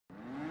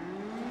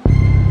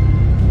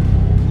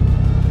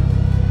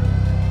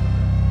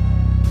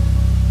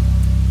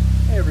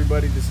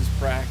everybody, this is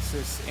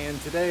Praxis, and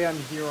today I'm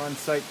here on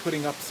site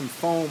putting up some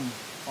foam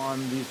on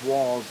these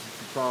walls.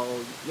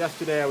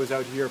 Yesterday I was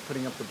out here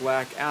putting up the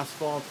black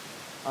asphalt.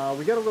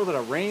 We got a little bit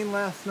of rain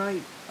last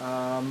night,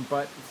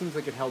 but it seems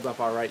like it held up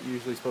alright. You're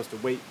usually supposed to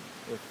wait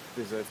if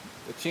there's a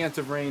chance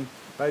of rain,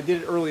 but I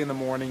did it early in the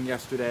morning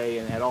yesterday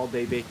and had all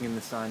day baking in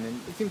the sun,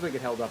 and it seems like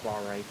it held up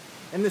alright.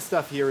 And this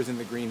stuff here is in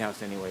the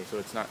greenhouse anyway, so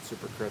it's not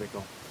super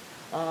critical.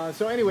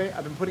 So anyway,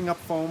 I've been putting up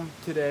foam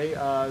today.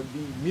 The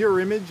mirror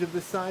image of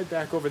this side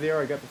back over there,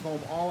 I got the foam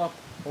all up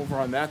over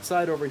on that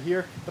side over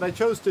here, but I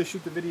chose to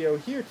shoot the video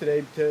here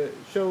today to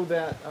show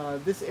that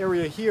this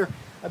area here,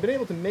 I've been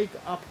able to make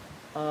up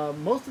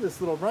most of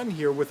this little run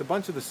here with a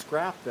bunch of the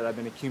scrap that I've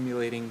been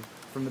accumulating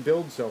from the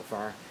build so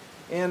far.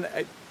 And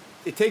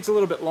it takes a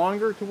little bit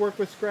longer to work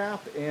with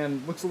scrap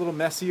and looks a little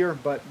messier,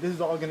 but this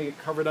is all going to get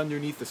covered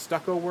underneath the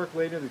stucco work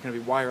later. There's going to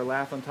be wire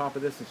lath on top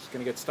of this. It's just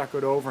going to get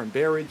stuccoed over and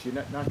buried. You're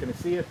not going to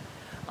see it.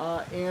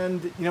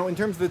 And, you know, in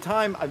terms of the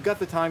time, I've got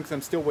the time because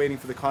I'm still waiting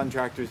for the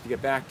contractors to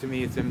get back to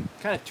me. It's been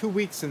kind of 2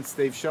 weeks since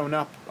they've shown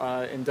up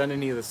and done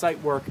any of the site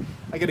work.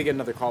 I got to get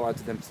another call out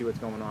to them to see what's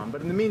going on.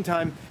 But in the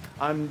meantime,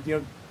 I'm,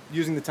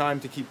 using the time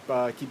to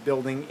keep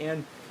building.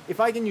 And if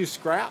I can use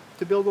scrap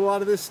to build a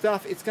lot of this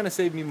stuff, it's going to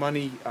save me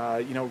money,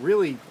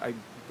 really, I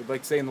would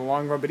like to say in the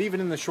long run, but even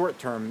in the short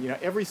term,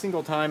 every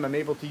single time I'm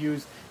able to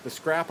use the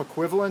scrap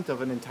equivalent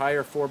of an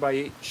entire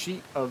 4x8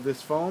 sheet of this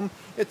foam,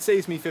 it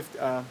saves me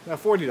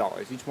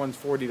 $40. Each one's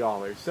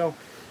 $40. So,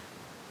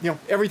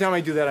 every time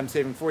I do that, I'm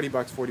saving $40,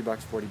 $40,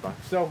 $40.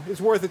 So it's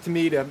worth it to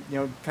me to,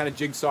 kind of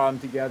jigsaw them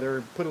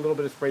together, put a little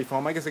bit of spray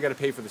foam. I guess I got to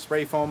pay for the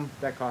spray foam.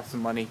 That costs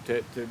some money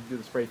to do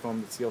the spray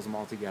foam that seals them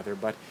all together.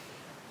 But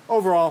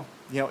overall,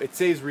 it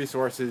saves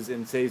resources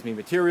and saves me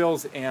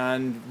materials,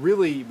 and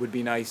really would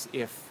be nice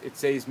if it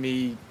saves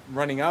me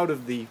running out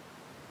of the,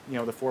 the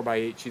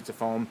 4x8 sheets of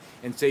foam,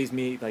 and saves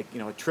me like,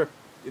 a trip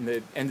in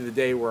the end of the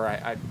day where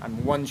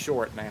I'm one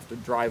short and I have to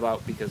drive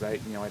out because I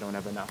don't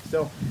have enough.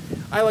 So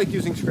I like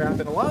using scrap,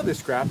 and a lot of this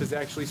scrap is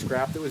actually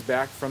scrap that was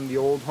back from the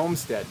old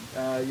Homestead.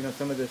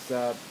 Some of this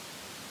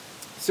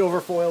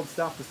silver foiled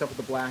stuff, the stuff with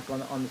the black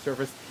on the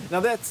surface. Now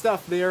that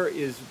stuff there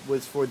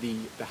was for the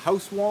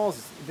house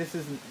walls. This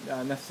isn't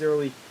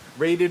necessarily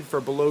rated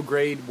for below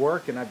grade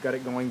work, and I've got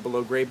it going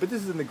below grade, but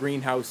this is in the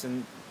greenhouse,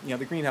 and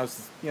the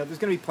greenhouse, there's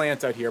going to be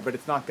plants out here, but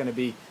it's not going to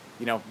be,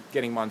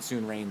 getting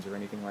monsoon rains or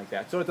anything like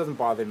that. So it doesn't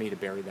bother me to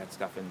bury that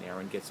stuff in there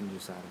and get some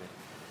use out of it.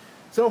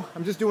 So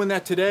I'm just doing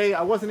that today.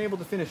 I wasn't able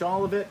to finish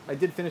all of it. I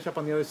did finish up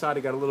on the other side.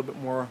 I got a little bit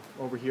more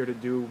over here to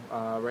do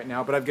right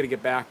now, but I've got to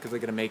get back because I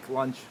got to make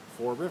lunch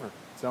for River.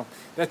 So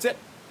that's it.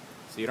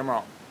 See you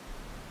tomorrow.